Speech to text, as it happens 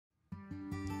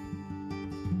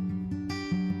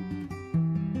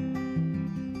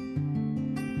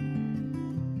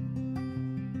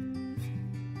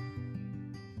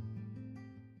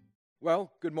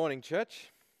Well, good morning,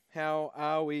 church. How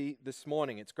are we this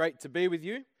morning? It's great to be with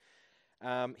you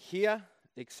here,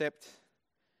 except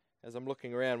as I'm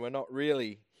looking around, we're not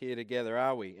really here together,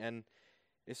 are we? And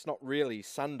it's not really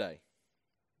Sunday.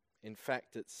 In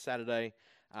fact, it's Saturday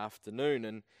afternoon,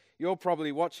 and you're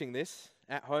probably watching this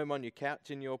at home on your couch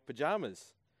in your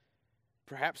pajamas.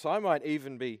 Perhaps I might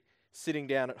even be sitting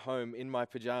down at home in my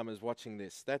pajamas watching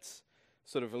this. That's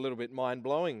sort of a little bit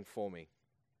mind-blowing for me.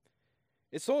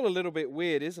 It's all a little bit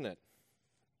weird, isn't it?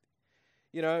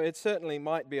 You know, it certainly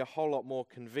might be a whole lot more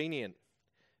convenient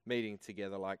meeting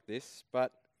together like this,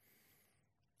 but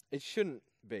it shouldn't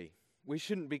be. We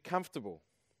shouldn't be comfortable.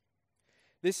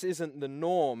 This isn't the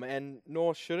norm, and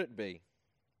nor should it be.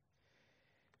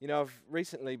 You know, I've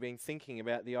recently been thinking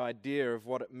about the idea of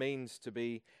what it means to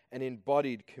be an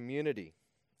embodied community,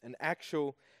 an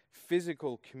actual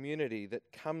physical community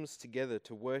that comes together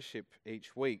to worship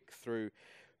each week through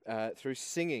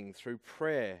singing, through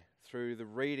prayer, through the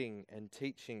reading and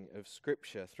teaching of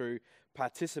Scripture, through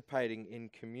participating in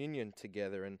communion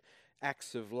together and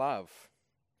acts of love.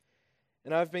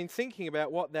 And I've been thinking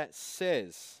about what that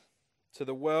says to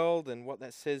the world and what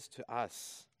that says to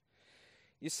us.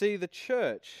 You see, the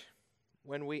church,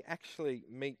 when we actually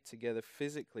meet together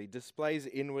physically, displays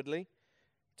inwardly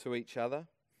to each other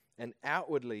and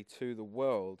outwardly to the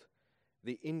world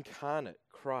the incarnate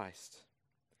Christ.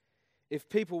 If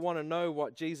people want to know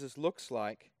what Jesus looks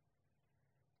like,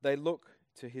 they look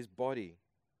to his body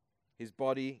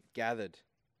gathered.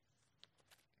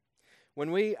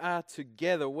 When we are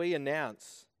together, we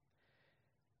announce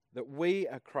that we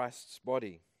are Christ's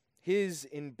body, his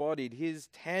embodied, his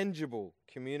tangible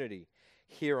community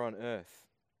here on earth.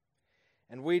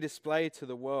 And we display to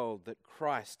the world that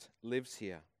Christ lives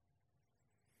here.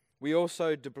 We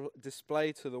also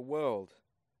display to the world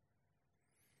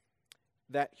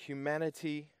that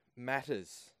humanity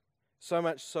matters, so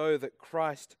much so that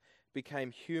Christ became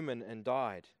human and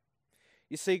died.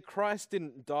 You see, Christ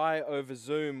didn't die over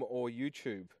Zoom or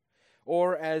YouTube,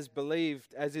 or as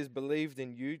is believed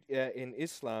in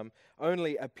Islam,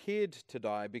 only appeared to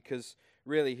die because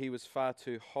really he was far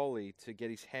too holy to get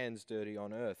his hands dirty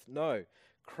on earth. No,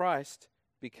 Christ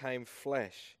became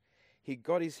flesh. He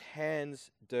got his hands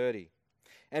dirty.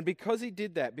 And because he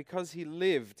did that, because he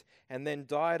lived and then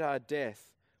died our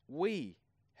death, we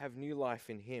have new life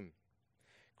in him.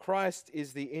 Christ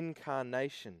is the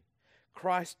incarnation.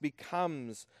 Christ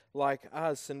becomes like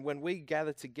us, and when we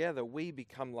gather together, we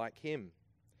become like him.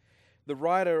 The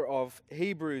writer of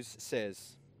Hebrews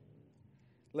says,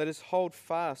 "Let us hold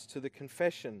fast to the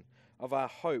confession of our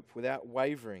hope without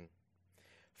wavering.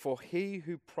 For he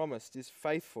who promised is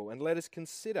faithful, and let us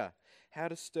consider how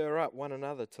to stir up one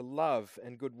another to love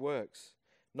and good works,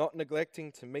 not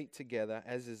neglecting to meet together,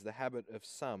 as is the habit of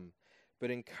some,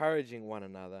 but encouraging one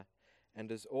another,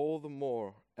 and all the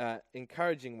more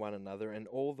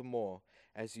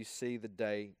as you see the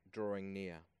day drawing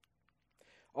near."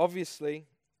 Obviously,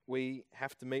 we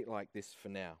have to meet like this for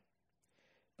now.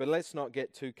 But let's not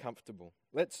get too comfortable.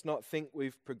 Let's not think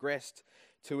we've progressed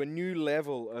to a new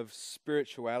level of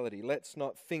spirituality. Let's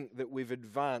not think that we've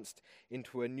advanced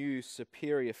into a new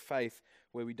superior faith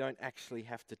where we don't actually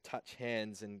have to touch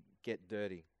hands and get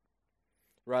dirty.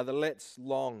 Rather, let's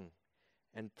long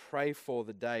and pray for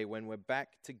the day when we're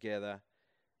back together,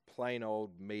 plain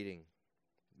old meeting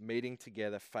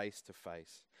together face to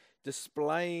face,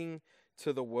 displaying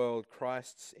to the world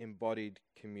Christ's embodied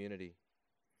community.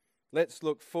 Let's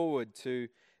look forward to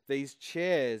these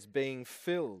chairs being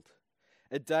filled,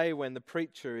 a day when the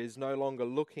preacher is no longer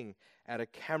looking at a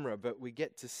camera, but we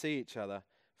get to see each other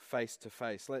face to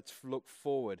face. Let's look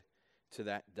forward to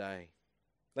that day.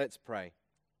 Let's pray.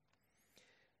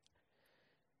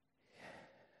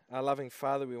 Our loving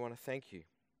Father, we want to thank you.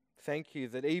 Thank you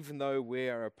that even though we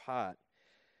are apart,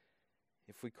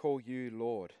 if we call you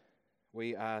Lord,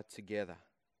 we are together.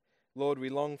 Lord, we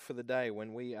long for the day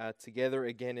when we are together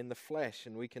again in the flesh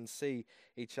and we can see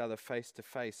each other face to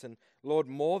face. And Lord,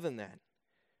 more than that,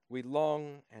 we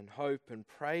long and hope and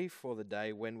pray for the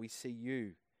day when we see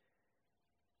you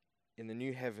in the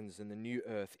new heavens and the new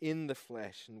earth, in the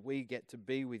flesh, and we get to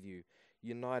be with you,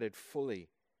 united fully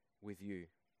with you.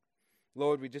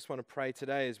 Lord, we just want to pray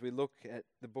today as we look at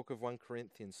the book of 1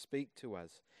 Corinthians. Speak to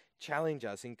us, challenge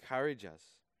us, encourage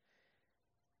us,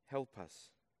 help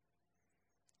us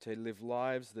to live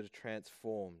lives that are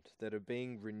transformed, that are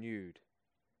being renewed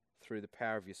through the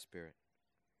power of your Spirit.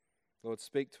 Lord,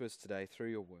 speak to us today through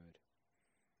your word.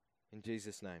 In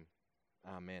Jesus' name,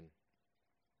 amen.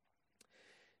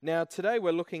 Now, today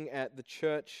we're looking at the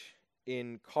church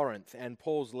in Corinth and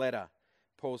Paul's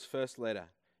first letter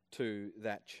to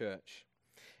that church.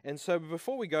 And so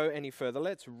before we go any further,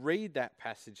 let's read that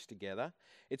passage together.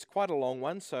 It's quite a long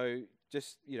one, so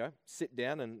just, sit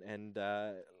down and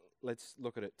let's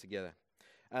look at it together.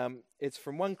 It's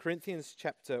from 1 Corinthians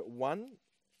chapter 1,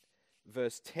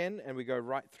 verse 10, and we go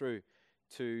right through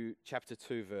to chapter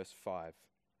 2, verse 5.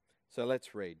 So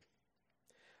let's read.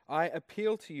 I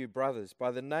appeal to you, brothers,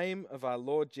 by the name of our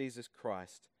Lord Jesus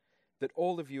Christ, that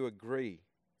all of you agree,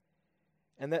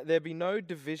 and that there be no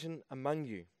division among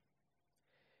you,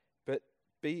 but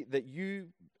that you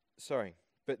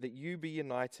be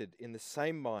united in the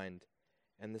same mind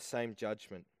and the same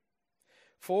judgment.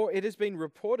 For it has been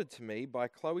reported to me by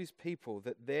Chloe's people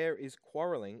that there is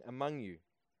quarreling among you.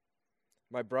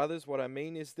 My brothers, what I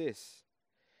mean is this,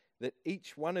 that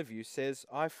each one of you says,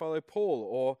 I follow Paul,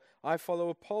 or I follow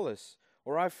Apollos,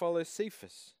 or I follow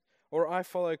Cephas, or I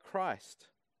follow Christ.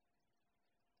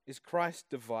 Is Christ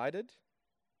divided?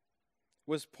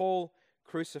 Was Paul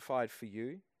crucified for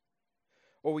you?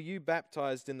 Or were you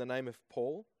baptized in the name of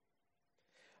Paul?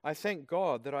 I thank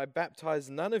God that I baptized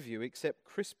none of you except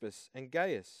Crispus and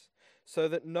Gaius, so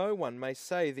that no one may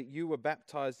say that you were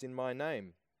baptized in my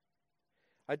name.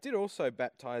 I did also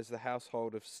baptize the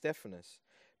household of Stephanas.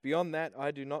 Beyond that,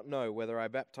 I do not know whether I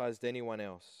baptized anyone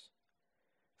else.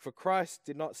 For Christ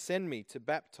did not send me to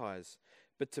baptize,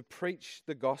 but to preach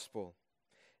the gospel,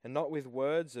 and not with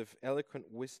words of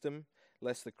eloquent wisdom,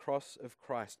 lest the cross of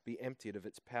Christ be emptied of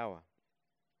its power.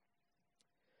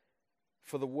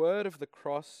 For the word of the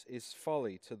cross is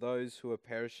folly to those who are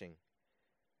perishing,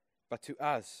 but to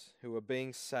us who are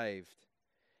being saved,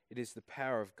 it is the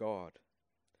power of God.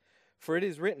 For it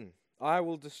is written, I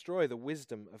will destroy the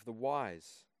wisdom of the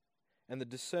wise, and the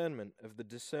discernment of the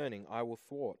discerning I will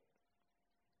thwart.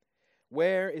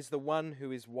 Where is the one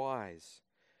who is wise?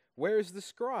 Where is the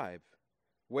scribe?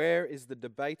 Where is the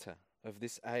debater of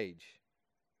this age?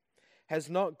 Has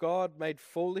not God made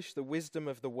foolish the wisdom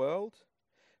of the world?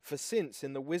 For since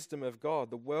in the wisdom of God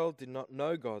the world did not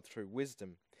know God through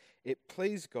wisdom, it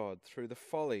pleased God through the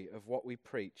folly of what we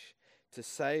preach to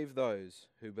save those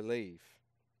who believe.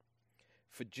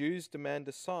 For Jews demand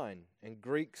a sign and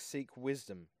Greeks seek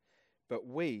wisdom, but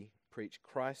we preach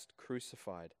Christ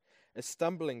crucified, a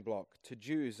stumbling block to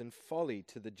Jews and folly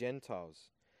to the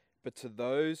Gentiles. But to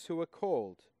those who are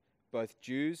called, both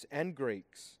Jews and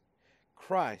Greeks,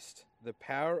 Christ, the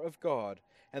power of God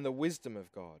and the wisdom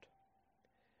of God.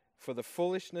 For the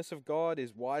foolishness of God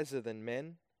is wiser than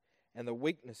men, and the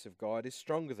weakness of God is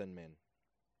stronger than men.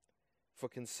 For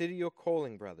consider your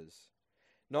calling, brothers.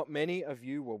 Not many of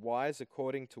you were wise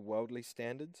according to worldly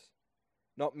standards.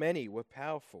 Not many were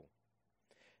powerful.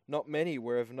 Not many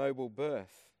were of noble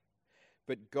birth.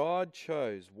 But God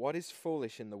chose what is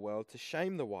foolish in the world to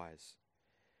shame the wise.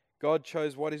 God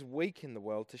chose what is weak in the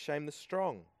world to shame the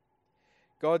strong.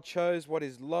 God chose what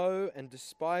is low and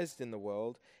despised in the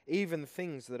world, even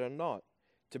things that are not,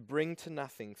 to bring to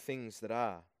nothing things that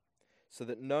are, so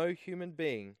that no human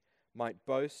being might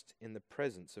boast in the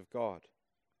presence of God.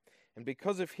 And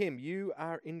because of him you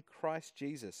are in Christ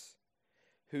Jesus,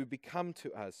 who became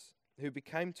to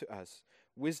us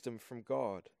wisdom from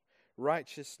God,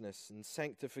 righteousness and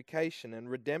sanctification and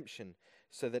redemption,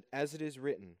 so that as it is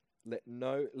written,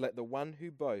 let the one who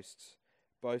boasts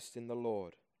boast in the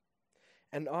Lord.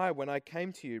 And I, when I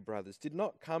came to you, brothers, did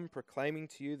not come proclaiming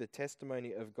to you the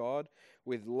testimony of God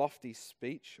with lofty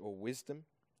speech or wisdom.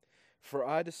 For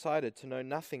I decided to know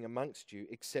nothing amongst you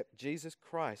except Jesus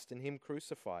Christ and him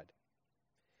crucified.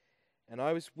 And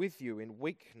I was with you in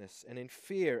weakness and in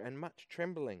fear and much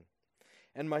trembling.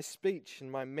 And my speech and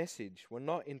my message were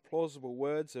not in plausible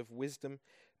words of wisdom,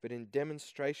 but in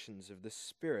demonstrations of the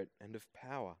Spirit and of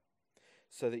power,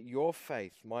 so that your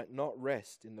faith might not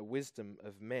rest in the wisdom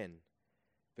of men,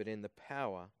 but in the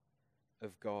power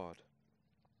of God.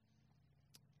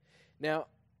 Now,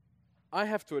 I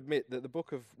have to admit that the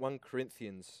book of 1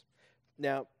 Corinthians,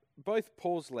 now, both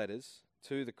Paul's letters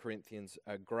to the Corinthians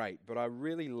are great, but I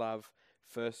really love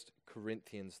 1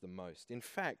 Corinthians the most. In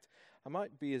fact, I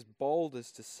might be as bold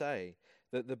as to say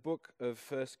that the book of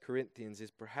 1 Corinthians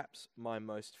is perhaps my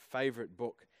most favorite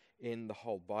book in the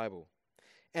whole Bible.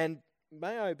 And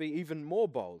may I be even more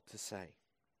bold to say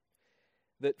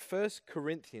that 1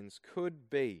 Corinthians could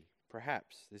be,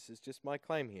 perhaps, this is just my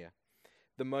claim here,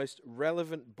 the most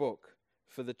relevant book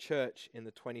for the church in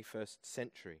the 21st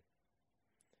century.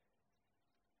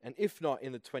 And if not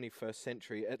in the 21st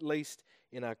century, at least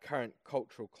in our current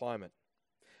cultural climate.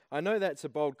 I know that's a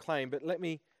bold claim, but let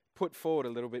me put forward a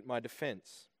little bit my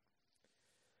defense.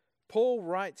 Paul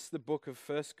writes the book of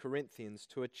 1 Corinthians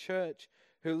to a church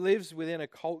who lives within a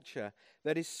culture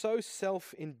that is so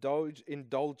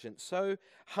self-indulgent, so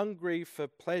hungry for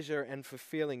pleasure and for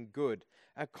feeling good,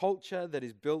 a culture that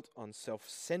is built on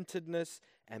self-centeredness,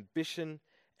 ambition,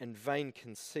 and vain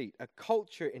conceit. A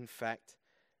culture, in fact,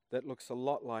 that looks a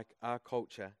lot like our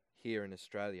culture here in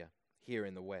Australia, here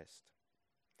in the West.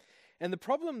 And the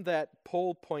problem that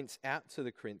Paul points out to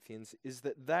the Corinthians is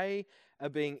that they are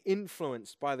being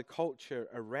influenced by the culture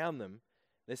around them.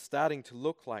 They're starting to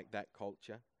look like that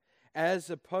culture, as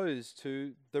opposed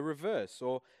to the reverse,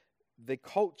 or the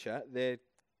culture, their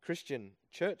Christian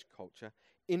church culture,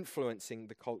 influencing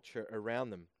the culture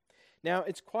around them. Now,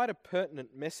 it's quite a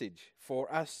pertinent message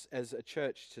for us as a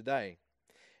church today.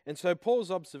 And so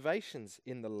Paul's observations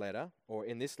in the letter, or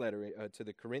in this letter to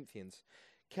the Corinthians,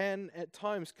 can at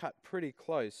times can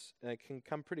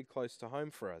come pretty close to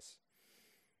home for us.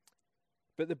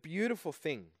 But the beautiful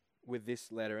thing with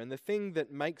this letter, and the thing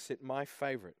that makes it my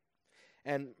favorite,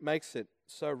 and makes it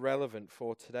so relevant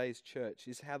for today's church,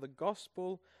 is how the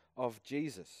gospel of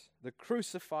Jesus, the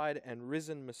crucified and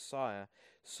risen Messiah,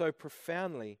 so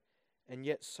profoundly and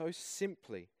yet so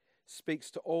simply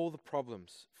speaks to all the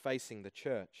problems facing the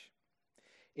church.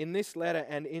 In this letter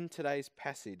and in today's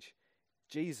passage,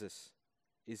 Jesus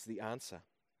is the answer.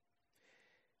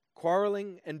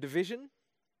 Quarreling and division,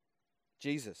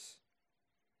 Jesus.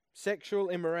 Sexual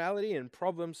immorality and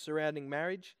problems surrounding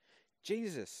marriage,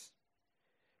 Jesus.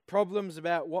 Problems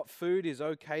about what food is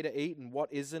okay to eat and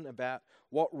what isn't, about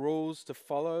what rules to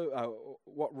follow,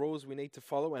 what rules we need to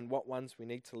follow and what ones we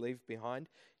need to leave behind,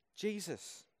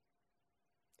 Jesus.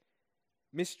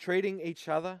 Mistreating each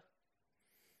other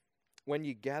when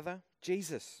you gather,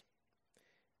 Jesus.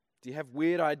 Do you have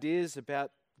weird ideas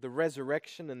about the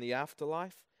resurrection and the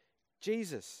afterlife?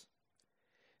 Jesus.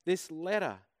 This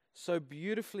letter so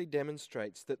beautifully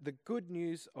demonstrates that the good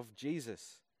news of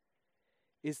Jesus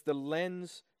is the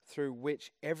lens through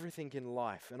which everything in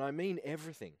life, and I mean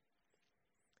everything,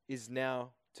 is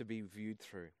now to be viewed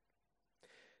through.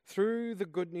 Through the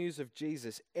good news of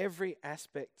Jesus, every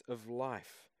aspect of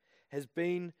life has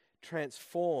been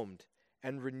transformed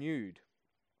and renewed.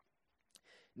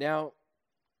 Now,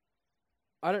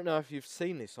 I don't know if you've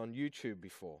seen this on YouTube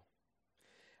before,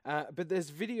 but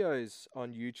there's videos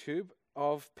on YouTube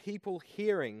of people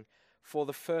hearing for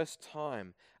the first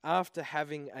time after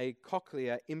having a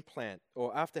cochlear implant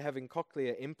or after having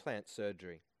cochlear implant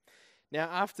surgery. Now,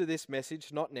 after this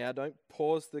message, not now, don't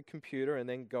pause the computer and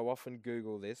then go off and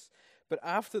Google this, but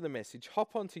after the message,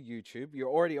 hop onto YouTube.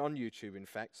 You're already on YouTube, in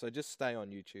fact, so just stay on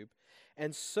YouTube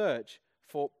and search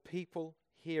for people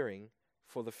hearing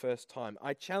for the first time.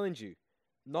 I challenge you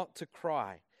not to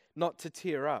cry, not to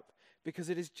tear up, because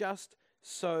it is just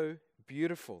so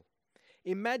beautiful.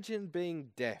 Imagine being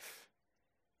deaf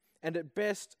and at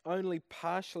best only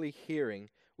partially hearing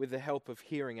with the help of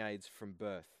hearing aids from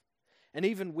birth. And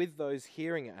even with those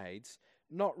hearing aids,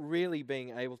 not really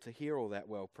being able to hear all that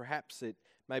well. Perhaps it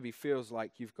maybe feels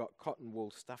like you've got cotton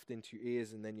wool stuffed into your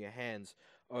ears and then your hands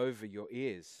over your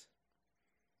ears.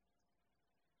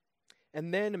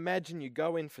 And then imagine you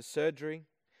go in for surgery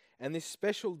and this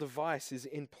special device is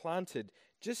implanted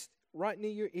just right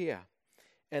near your ear.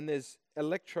 And there's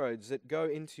electrodes that go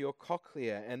into your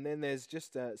cochlea, and then there's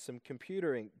just some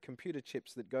computer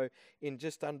chips that go in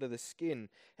just under the skin.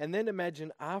 And then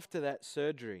imagine after that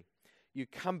surgery, you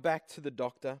come back to the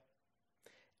doctor,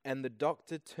 and the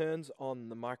doctor turns on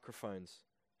the microphones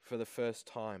for the first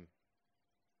time.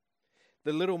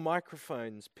 The little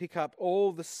microphones pick up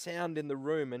all the sound in the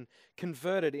room and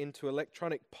convert it into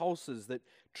electronic pulses that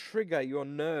trigger your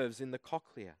nerves in the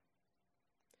cochlea.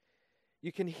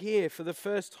 You can hear for the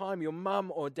first time your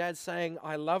mum or dad saying,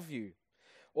 "I love you,"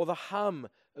 or the hum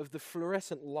of the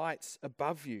fluorescent lights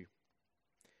above you.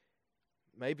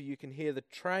 Maybe you can hear the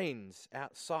trains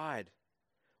outside,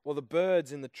 or the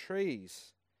birds in the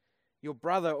trees, your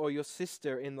brother or your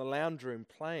sister in the lounge room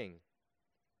playing.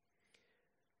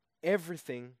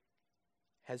 Everything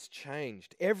has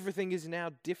changed. Everything is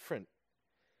now different.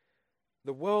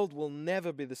 The world will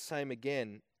never be the same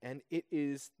again, and it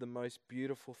is the most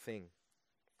beautiful thing.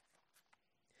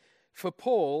 For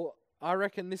Paul, I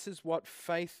reckon this is what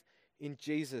faith in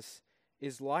Jesus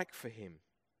is like for him.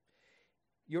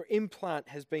 Your implant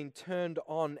has been turned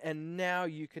on and now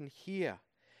you can hear.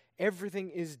 Everything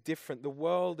is different. The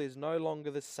world is no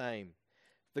longer the same.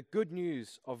 The good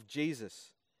news of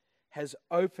Jesus has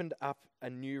opened up a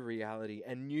new reality,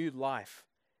 and new life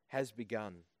has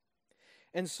begun.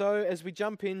 And so as we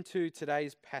jump into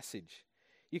today's passage,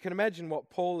 you can imagine what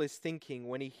Paul is thinking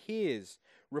when he hears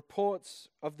reports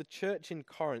of the church in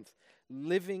Corinth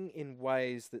living in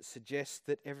ways that suggest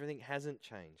that everything hasn't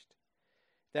changed.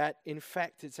 That, in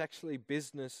fact, it's actually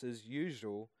business as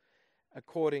usual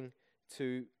according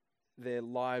to their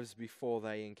lives before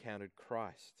they encountered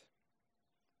Christ.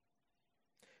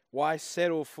 Why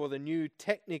settle for the new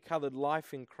technicolored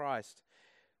life in Christ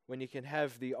when you can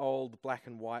have the old black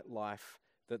and white life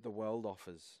that the world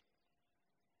offers?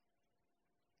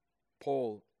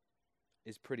 Paul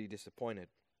is pretty disappointed.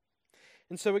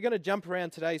 And so we're going to jump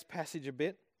around today's passage a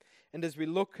bit. And as we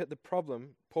look at the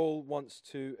problem Paul wants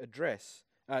to address,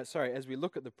 as we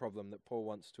look at the problem that Paul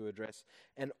wants to address,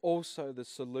 and also the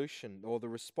solution or the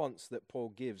response that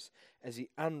Paul gives as he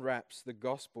unwraps the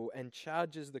gospel and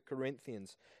charges the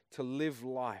Corinthians to live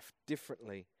life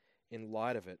differently in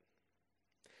light of it.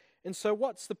 And so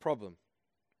what's the problem?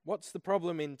 What's the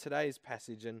problem in today's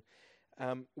passage, and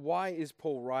why is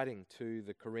Paul writing to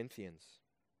the Corinthians?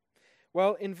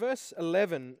 Well, in verse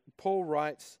 11, Paul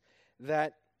writes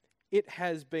that it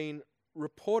has been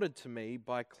reported to me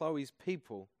by Chloe's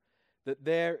people that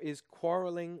there is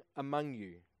quarreling among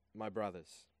you, my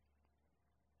brothers.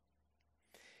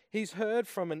 He's heard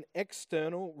from an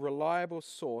external, reliable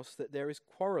source that there is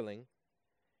quarreling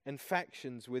and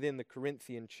factions within the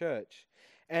Corinthian church,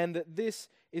 and that this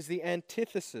is the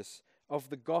antithesis of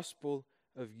the gospel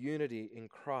of unity in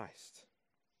Christ.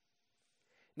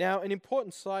 Now, an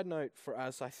important side note for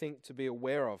us, I think, to be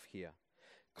aware of here.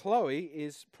 Chloe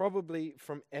is probably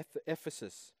from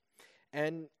Ephesus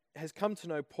and has come to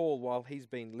know Paul while he's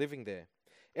been living there.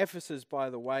 Ephesus, by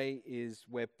the way, is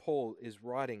where Paul is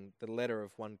writing the letter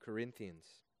of 1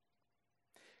 Corinthians.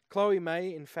 Chloe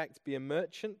may, in fact, be a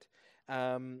merchant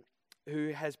who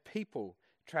has people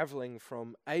traveling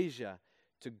from Asia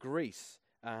to Greece,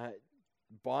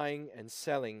 buying and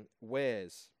selling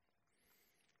wares.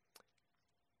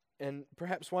 And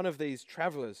perhaps one of these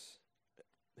travelers,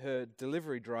 her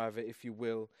delivery driver, if you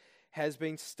will, has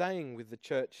been staying with the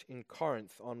church in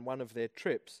Corinth on one of their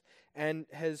trips and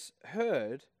has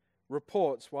heard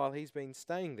reports while he's been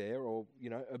staying there or,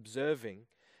 observing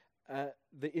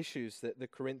the issues that the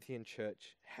Corinthian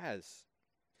church has.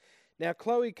 Now,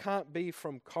 Chloe can't be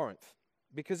from Corinth,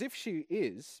 because if she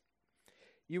is,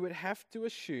 you would have to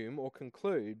assume or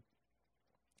conclude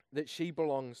that she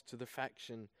belongs to the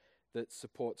faction that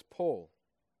supports Paul.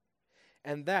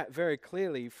 And that, very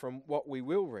clearly from what we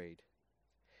will read,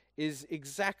 is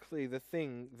exactly the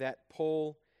thing that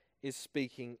Paul is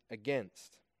speaking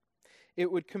against.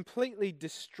 It would completely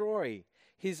destroy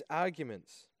his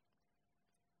arguments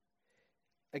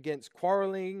against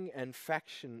quarreling and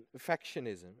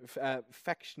factionalism,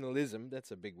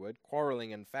 that's a big word,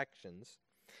 quarreling and factions,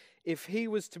 if he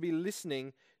was to be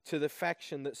listening to the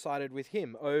faction that sided with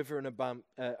him over and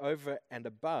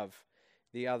above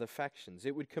the other factions.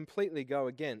 It would completely go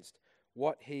against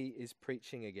what he is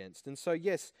preaching against. And so,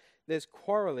 yes, there's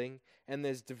quarreling and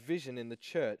there's division in the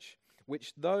church,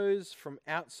 which those from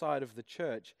outside of the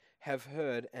church have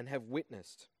heard and have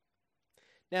witnessed.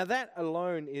 Now, that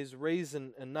alone is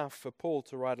reason enough for Paul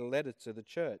to write a letter to the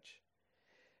church.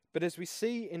 But as we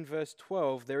see in verse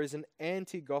 12, there is an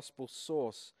anti-gospel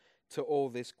source to all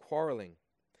this quarreling.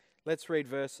 Let's read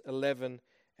verse 11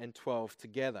 and 12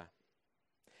 together.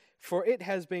 For it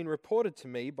has been reported to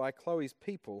me by Chloe's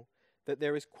people that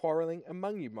there is quarreling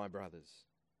among you, my brothers.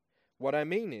 What I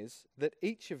mean is that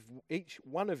each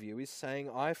one of you is saying,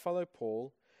 I follow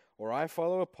Paul, or I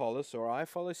follow Apollos, or I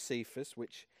follow Cephas,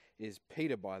 which is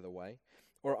Peter, by the way,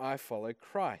 or I follow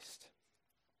Christ.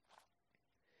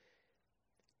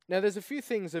 Now, there's a few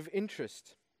things of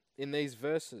interest in these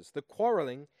verses. The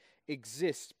quarreling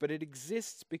exists, but it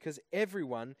exists because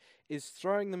everyone is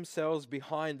throwing themselves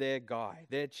behind their guy,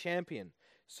 their champion,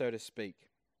 so to speak.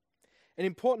 An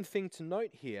important thing to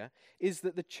note here is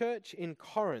that the church in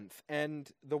Corinth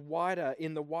and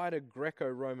in the wider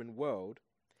Greco-Roman world,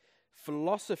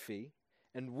 philosophy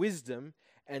and wisdom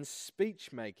and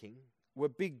speech-making were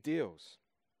big deals.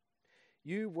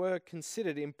 You were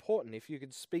considered important if you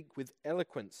could speak with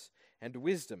eloquence and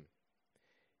wisdom.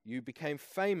 You became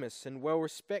famous and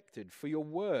well-respected for your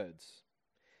words.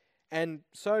 And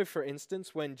so, for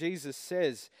instance, when Jesus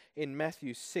says in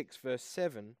Matthew 6, verse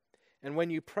 7, and when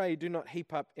you pray, do not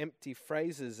heap up empty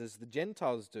phrases as the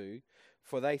Gentiles do,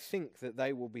 for they think that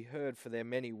they will be heard for their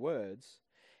many words,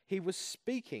 he was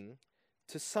speaking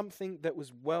to something that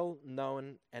was well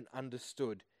known and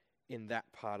understood in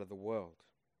that part of the world.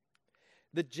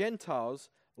 The Gentiles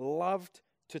loved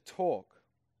to talk,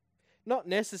 not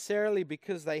necessarily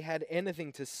because they had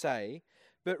anything to say,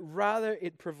 but rather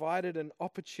it provided an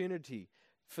opportunity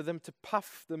for them to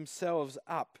puff themselves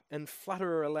up and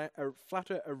flutter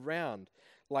around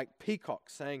like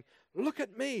peacocks, saying, look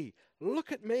at me,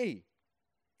 look at me,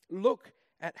 look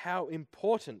at how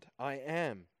important I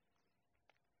am.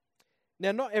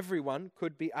 Now, not everyone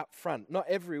could be up front. Not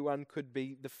everyone could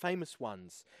be the famous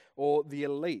ones or the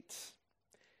elite.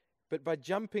 But by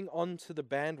jumping onto the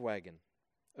bandwagon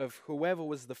of whoever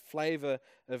was the flavor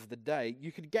of the day,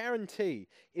 you could guarantee,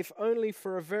 if only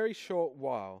for a very short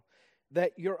while,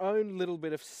 that your own little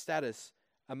bit of status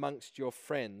amongst your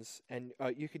friends, and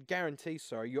you could guarantee,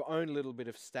 your own little bit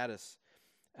of status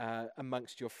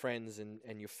amongst your friends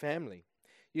and your family.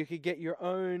 You could get your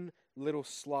own little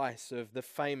slice of the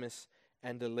famous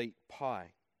and elite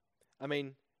pie. I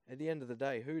mean, at the end of the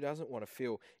day, who doesn't want to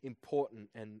feel important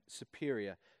and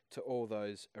superior to all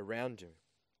those around you?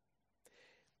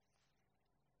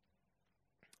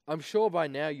 I'm sure by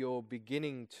now you're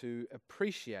beginning to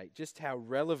appreciate just how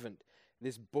relevant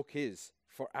this book is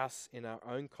for us in our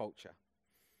own culture.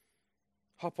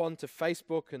 Hop onto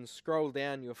Facebook and scroll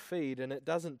down your feed, and it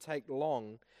doesn't take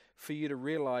long for you to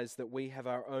realize that we have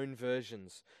our own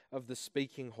versions of the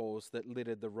speaking halls that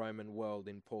littered the Roman world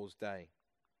in Paul's day.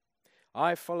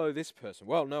 I follow this person.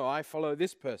 Well, no, I follow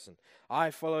this person.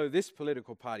 I follow this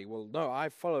political party. Well, no, I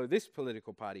follow this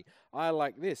political party. I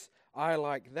like this. I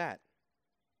like that.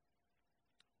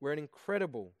 We're an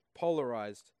incredibly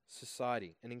polarized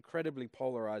society.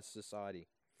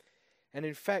 And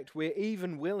in fact, we're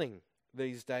even willing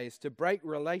these days to break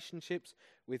relationships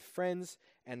with friends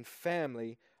and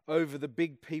family over the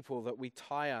big people that we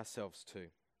tie ourselves to.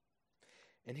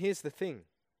 And here's the thing.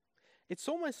 It's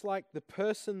almost like the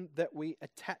person that we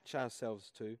attach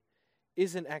ourselves to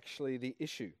isn't actually the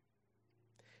issue.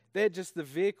 They're just the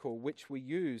vehicle which we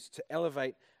use to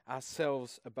elevate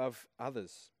ourselves above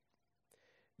others.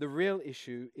 The real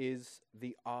issue is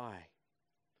the I.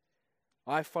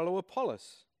 I follow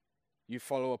Apollos. You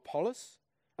follow Apollos?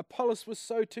 Apollos was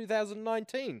so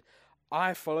 2019.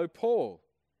 I follow Paul.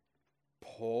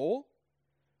 Paul?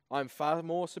 I'm far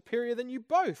more superior than you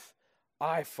both.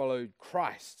 I followed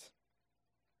Christ.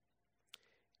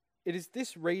 It is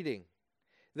this reading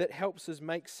that helps us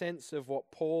make sense of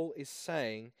what Paul is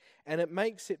saying, and it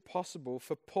makes it possible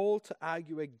for Paul to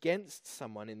argue against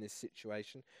someone in this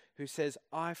situation who says,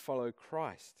 I follow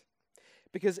Christ.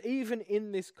 Because even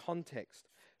in this context,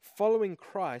 following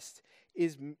Christ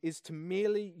is to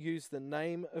merely use the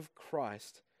name of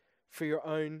Christ for your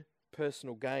own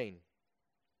personal gain.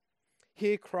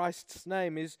 Here, Christ's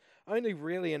name is only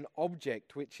really an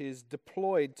object which is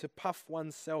deployed to puff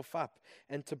oneself up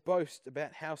and to boast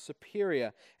about how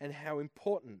superior and how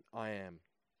important I am.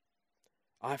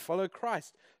 I follow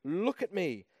Christ. Look at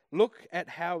me. Look at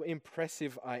how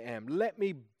impressive I am. Let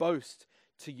me boast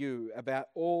to you about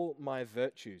all my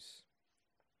virtues.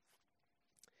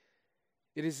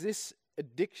 It is this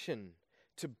addiction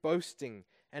to boasting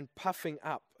and puffing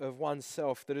up of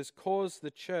oneself that has caused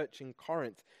the church in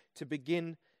Corinth to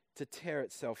begin to tear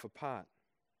itself apart.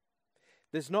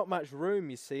 There's not much room,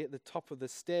 you see, at the top of the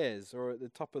stairs or at the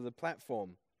top of the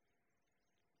platform.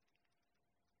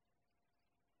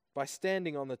 By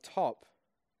standing on the top,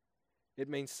 it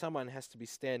means someone has to be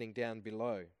standing down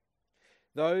below.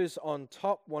 Those on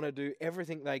top want to do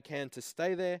everything they can to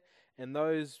stay there, and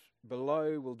those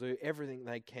below will do everything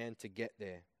they can to get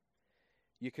there.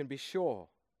 You can be sure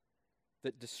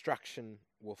that destruction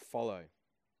will follow.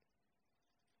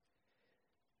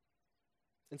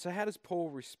 And so how does Paul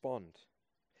respond?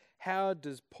 How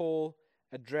does Paul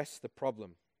address the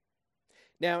problem?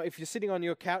 Now, if you're sitting on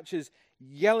your couches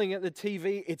yelling at the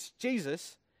TV, it's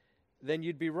Jesus, then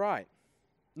you'd be right.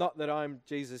 Not that I'm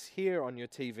Jesus here on your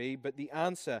TV, but the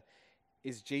answer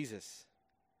is Jesus.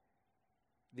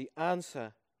 The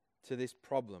answer to this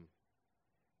problem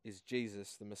is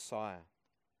Jesus, the Messiah.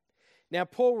 Now,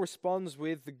 Paul responds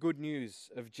with the good news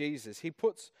of Jesus. He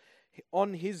puts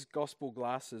on his gospel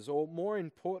glasses, or more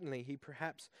importantly, he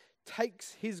perhaps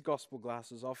takes his gospel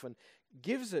glasses off and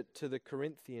gives it to the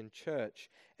Corinthian church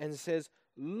and says,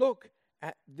 look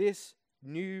at this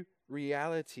new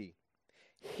reality.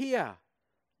 Hear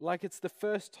like it's the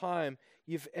first time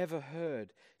you've ever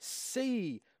heard.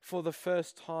 See for the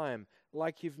first time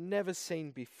like you've never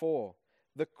seen before.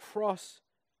 The cross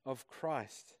of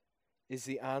Christ is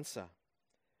the answer.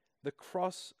 The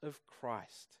cross of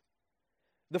Christ.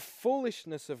 The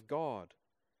foolishness of God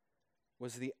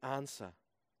was the answer.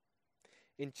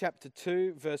 In chapter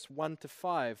 2, verse 1 to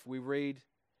 5, we read,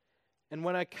 And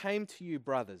when I came to you,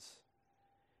 brothers,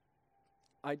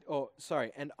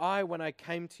 when I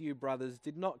came to you, brothers,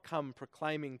 did not come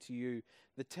proclaiming to you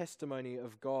the testimony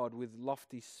of God with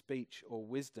lofty speech or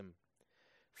wisdom.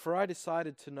 For I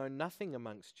decided to know nothing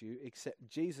amongst you except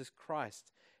Jesus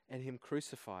Christ and Him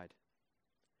crucified.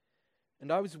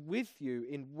 And I was with you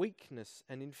in weakness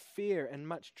and in fear and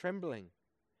much trembling.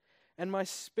 And my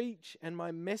speech and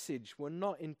my message were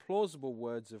not in plausible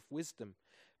words of wisdom,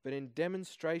 but in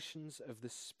demonstrations of the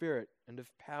Spirit and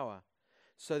of power,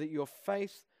 so that your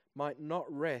faith might not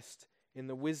rest in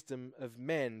the wisdom of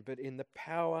men, but in the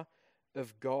power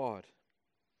of God.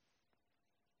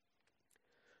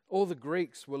 All the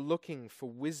Greeks were looking for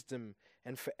wisdom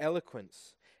and for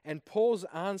eloquence, and Paul's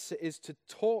answer is to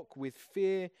talk with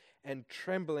fear and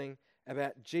trembling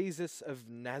about Jesus of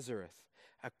Nazareth,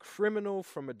 a criminal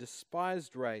from a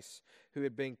despised race who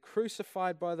had been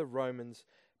crucified by the Romans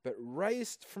but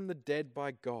raised from the dead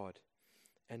by God,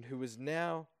 and who is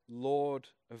now Lord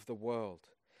of the world,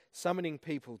 summoning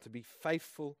people to be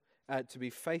faithfully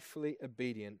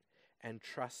obedient and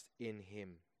trust in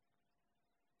him.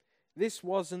 This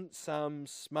wasn't some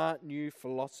smart new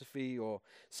philosophy or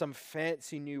some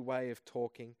fancy new way of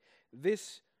talking.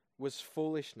 This was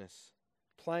foolishness,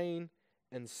 plain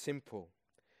and simple.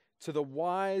 To the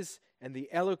wise and the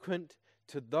eloquent,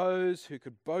 to those who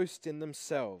could boast in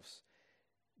themselves,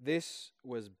 this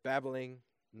was babbling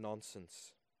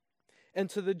nonsense. And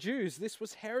to the Jews, this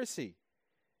was heresy.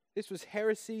 This was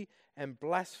heresy and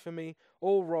blasphemy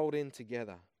all rolled in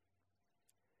together.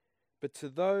 But to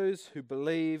those who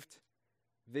believed,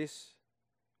 this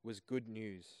was good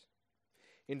news.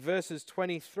 In verses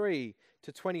 23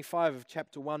 to 25 of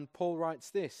chapter 1, Paul writes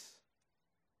this: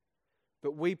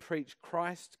 "But we preach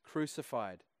Christ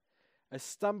crucified, a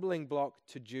stumbling block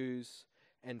to Jews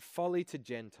and folly to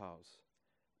Gentiles.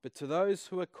 But to those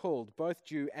who are called, both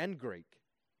Jew and Greek,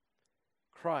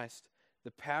 Christ,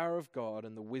 the power of God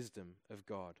and the wisdom of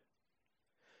God.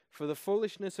 For the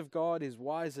foolishness of God is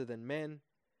wiser than men,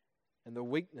 and the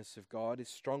weakness of God is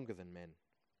stronger than men."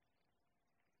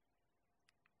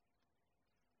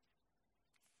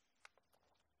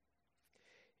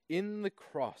 In the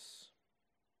cross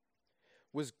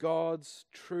was God's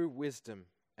true wisdom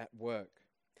at work.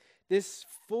 This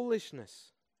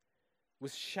foolishness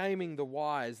was shaming the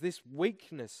wise. This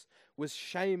weakness was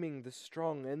shaming the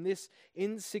strong. And this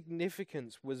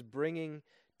insignificance was bringing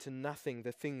to nothing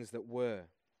the things that were.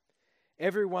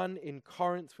 Everyone in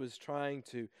Corinth was trying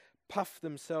to puff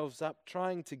themselves up,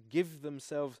 trying to give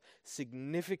themselves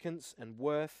significance and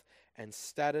worth and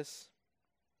status.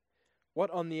 What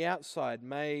on the outside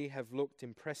may have looked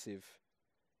impressive,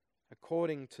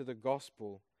 according to the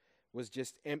gospel, was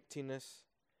just emptiness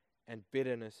and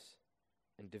bitterness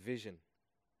and division.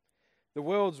 The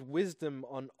world's wisdom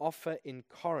on offer in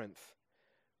Corinth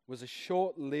was a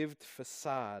short-lived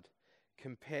facade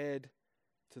compared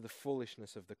to the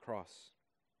foolishness of the cross.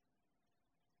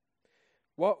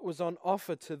 What was on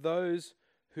offer to those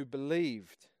who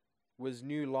believed was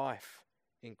new life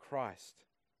in Christ.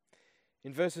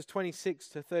 In verses 26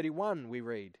 to 31 we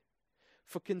read,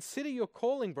 "For consider your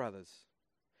calling, brothers.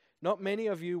 Not many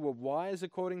of you were wise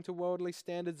according to worldly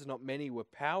standards, not many were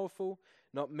powerful,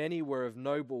 not many were of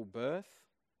noble birth.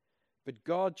 But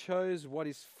God chose what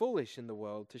is foolish in the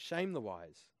world to shame the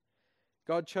wise.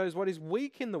 God chose what is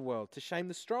weak in the world to shame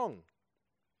the strong.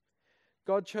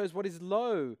 God chose what is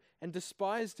low and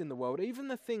despised in the world, even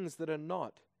the things that are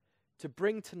not, to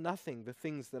bring to nothing the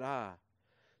things that are,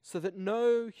 so that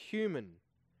no human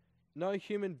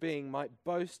being might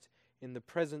boast in the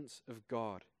presence of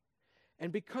God.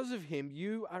 And because of him,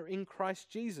 you are in Christ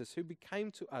Jesus, who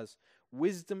became to us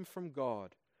wisdom from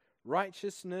God,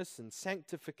 righteousness and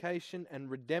sanctification and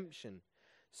redemption,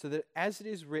 so that as it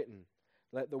is written,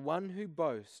 let the one who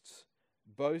boasts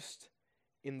boast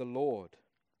in the Lord."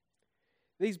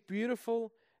 These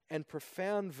beautiful and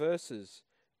profound verses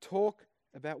talk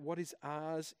about what is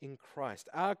ours in Christ.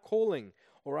 Our calling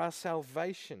or our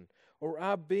salvation or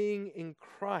our being in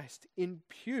Christ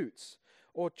imputes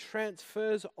or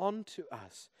transfers onto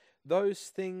us those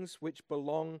things which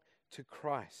belong to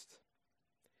Christ.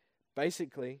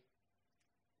 Basically,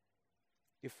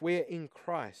 if we're in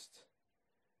Christ,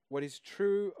 what is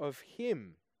true of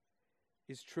him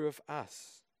is true of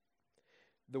us.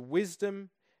 The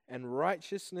wisdom and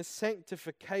righteousness,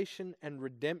 sanctification and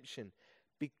redemption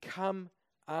become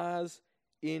ours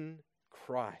in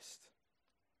Christ.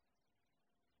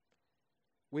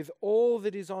 With all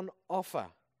that is on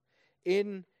offer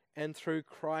in and through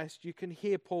Christ, you can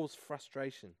hear Paul's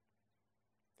frustration.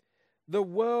 The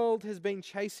world has been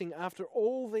chasing after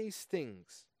all these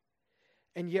things,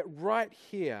 and yet right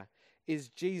here is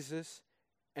Jesus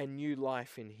and new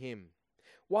life in him.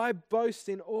 Why boast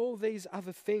in all these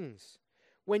other things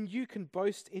when you can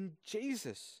boast in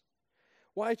Jesus?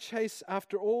 Why chase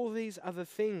after all these other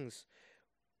things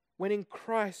when in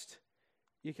Christ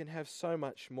you can have so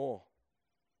much more?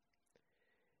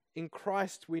 In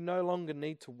Christ, we no longer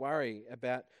need to worry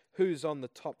about who's on the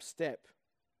top step.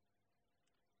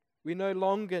 We no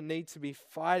longer need to be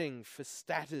fighting for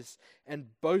status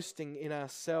and boasting in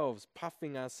ourselves,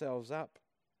 puffing ourselves up.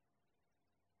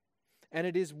 And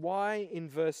it is why in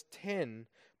verse 10,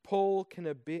 Paul can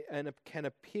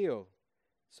appeal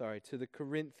to the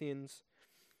Corinthians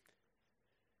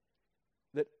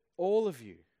that all of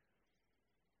you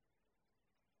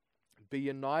be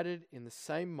united in the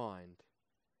same mind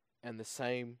and the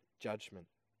same judgment.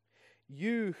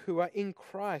 You who are in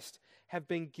Christ have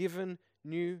been given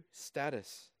new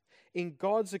status. In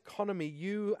God's economy,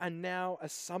 you are now a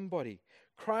somebody.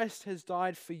 Christ has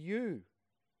died for you.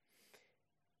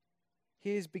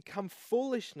 He has become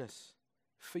foolishness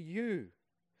for you.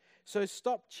 So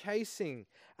stop chasing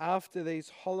after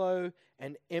these hollow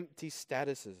and empty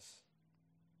statuses.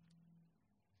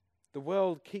 The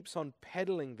world keeps on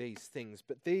peddling these things,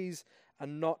 but these are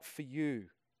not for you.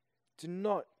 Do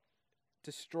not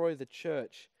destroy the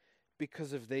church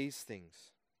because of these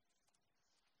things.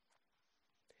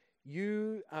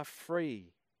 You are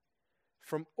free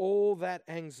from all that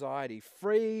anxiety,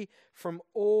 free from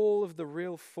all of the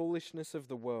real foolishness of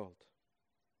the world.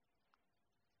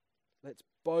 Let's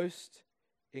boast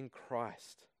in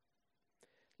Christ.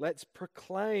 Let's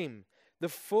proclaim the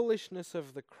foolishness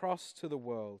of the cross to the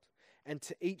world and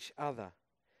to each other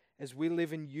as we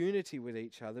live in unity with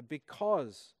each other,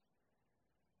 because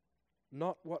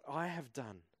not what I have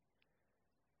done,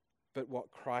 but what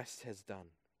Christ has done.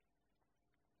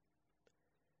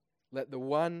 Let the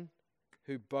one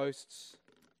who boasts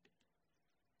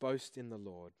boast in the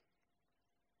Lord.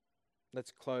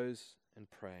 Let's close and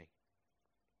pray.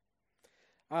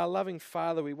 Our loving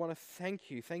Father, we want to thank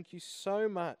you. Thank you so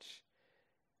much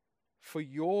for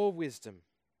your wisdom.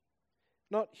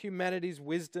 Not humanity's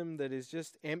wisdom that is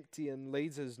just empty and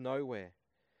leads us nowhere,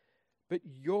 but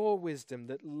your wisdom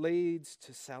that leads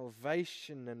to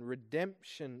salvation and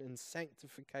redemption and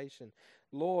sanctification.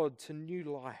 Lord, to new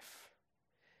life.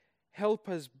 Help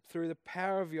us through the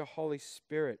power of your Holy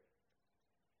Spirit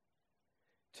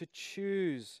to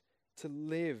choose to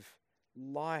live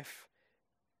life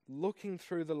looking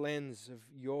through the lens of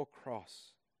your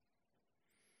cross.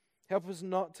 Help us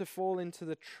not to fall into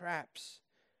the traps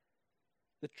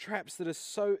that are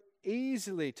so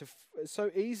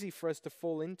easy for us to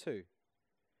fall into,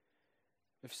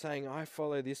 of saying, I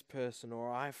follow this person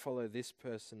or I follow this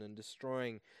person, and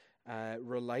destroying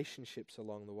relationships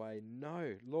along the way.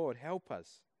 No, Lord, help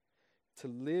us to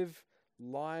live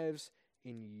lives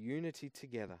in unity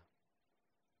together.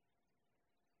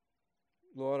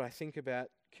 Lord, I think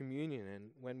about communion, and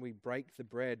when we break the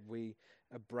bread, we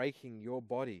are breaking your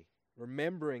body,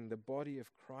 remembering the body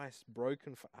of Christ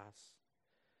broken for us.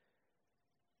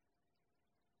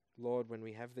 Lord, when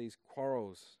we have these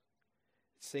quarrels,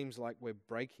 it seems like we're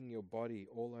breaking your body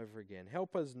all over again.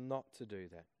 Help us not to do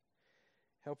that.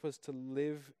 Help us to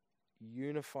live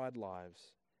unified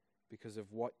lives because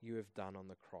of what you have done on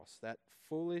the cross. That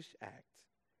foolish act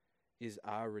is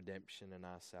our redemption and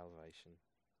our salvation.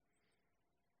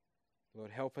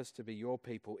 Lord, help us to be your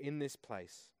people in this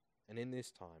place and in this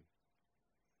time.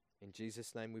 In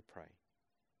Jesus' name we pray.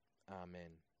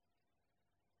 Amen.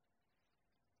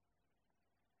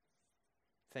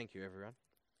 Thank you, everyone.